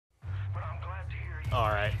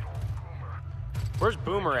Alright. Where's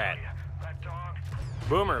Boomer at?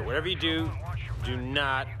 Boomer, whatever you do, do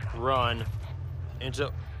not run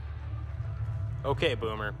into... Okay,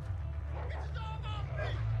 Boomer.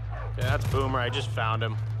 Okay, that's Boomer. I just found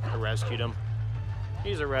him. I rescued him.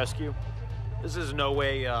 He's a rescue. This is no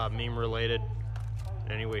way meme related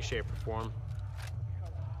in any way, shape, or form.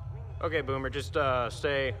 Okay, Boomer, just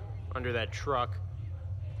stay under that truck.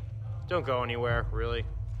 Don't go anywhere, really.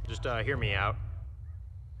 Just hear me out.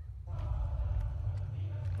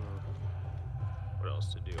 What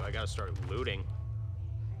else to do? I gotta start looting.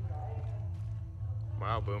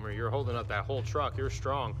 Wow, Boomer, you're holding up that whole truck. You're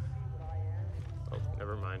strong. Oh,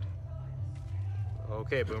 never mind.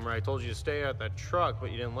 Okay, Boomer, I told you to stay at that truck,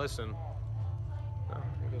 but you didn't listen. Oh,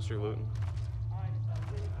 I guess you're looting.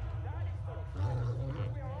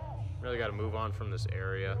 Really gotta move on from this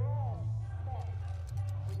area.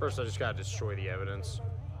 First, I just gotta destroy the evidence.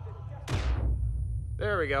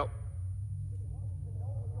 There we go.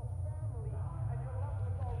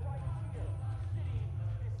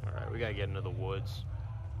 Alright, we gotta get into the woods.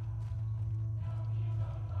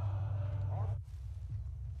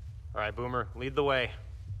 Alright, Boomer, lead the way.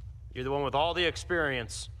 You're the one with all the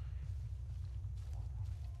experience.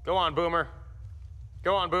 Go on, Boomer.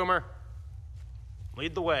 Go on, Boomer.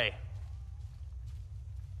 Lead the way.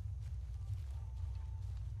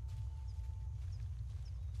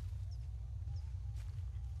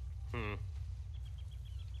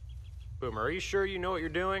 Boomer, are you sure you know what you're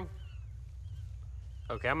doing?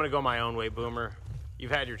 Okay, I'm gonna go my own way, Boomer.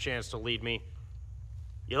 You've had your chance to lead me.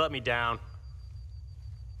 You let me down.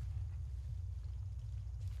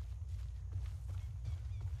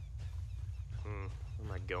 Where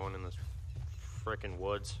am I going in this frickin'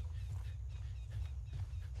 woods?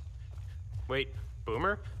 Wait,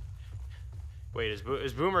 Boomer? Wait,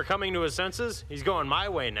 is Boomer coming to his senses? He's going my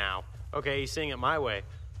way now. Okay, he's seeing it my way.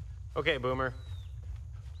 Okay, Boomer.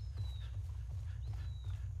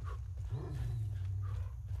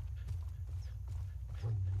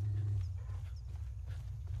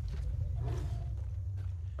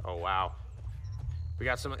 Oh, wow. We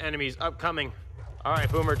got some enemies upcoming. All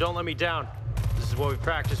right, Boomer, don't let me down. This is what we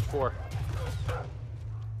practiced for.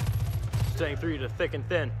 Staying through to thick and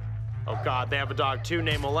thin. Oh, God, they have a dog, too,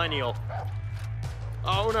 named Millennial.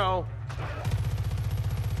 Oh, no.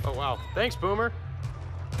 Oh, wow. Thanks, Boomer.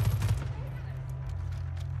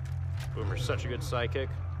 Boomer's such a good sidekick.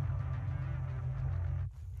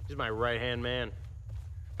 He's my right-hand man.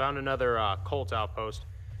 Found another Colt outpost.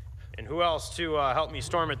 And who else to help me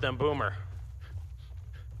storm it than Boomer?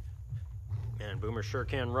 Man, Boomer sure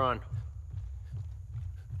can run.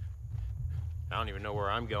 I don't even know where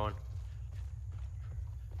I'm going.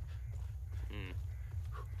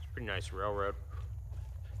 It's a pretty nice railroad.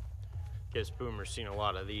 Guess Boomer's seen a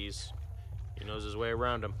lot of these. He knows his way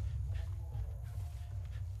around them.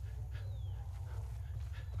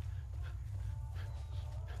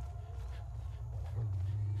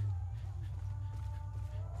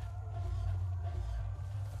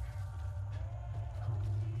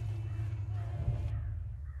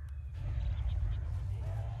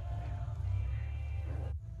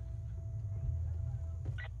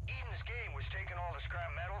 Taking all the scrap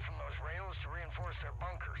metal from those rails to reinforce their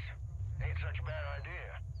bunkers. Ain't such a bad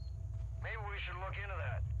idea. Maybe we should look into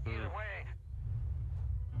that. Either way...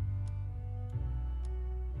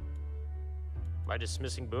 Am I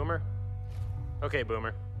dismissing Boomer? Okay,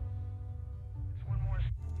 Boomer.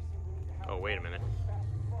 Oh, wait a minute.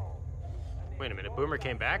 Wait a minute, Boomer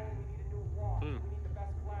came back?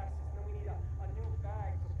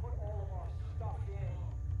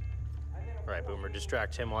 Alright, Boomer,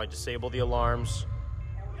 distract him while I disable the alarms.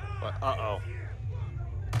 What? Uh-oh.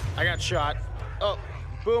 I got shot. Oh,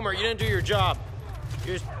 Boomer, you didn't do your job.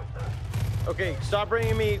 You just... Okay, stop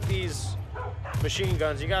bringing me these machine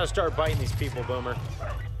guns. You gotta start biting these people, Boomer.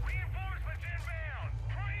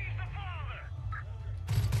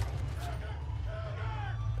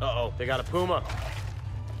 Uh-oh, they got a Puma.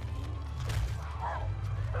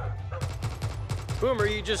 Boomer,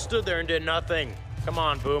 you just stood there and did nothing. Come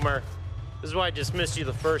on, Boomer. This is why I dismissed you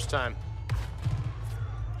the first time.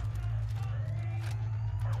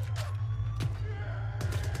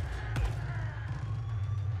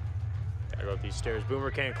 Gotta go up these stairs. Boomer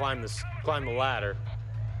can't climb the ladder.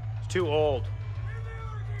 It's too old.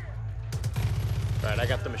 Right, I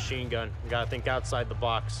got the machine gun. You gotta think outside the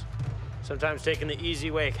box. Sometimes taking the easy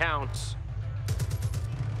way counts.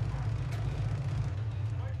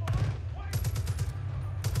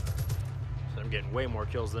 So I'm getting way more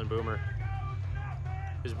kills than Boomer.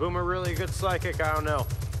 Is Boomer really a good psychic? I don't know.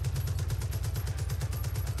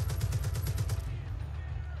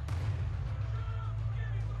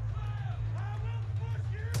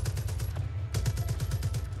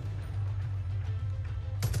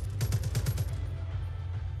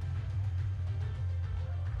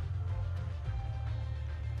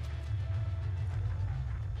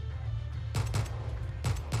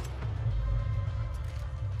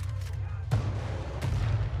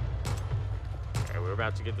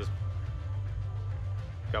 about to get this.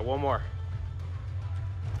 Got one more.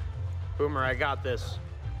 Boomer, I got this.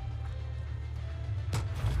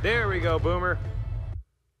 There we go, Boomer.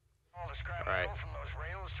 All the scrap All right. metal from those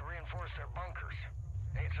rails to reinforce their bunkers.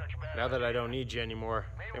 Ain't such a bad Now that I idea. don't need you anymore,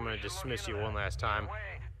 Maybe I'm we gonna should look dismiss into you that. one last time.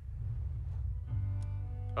 Wait.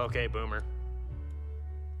 Okay, Boomer.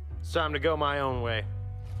 It's time to go my own way.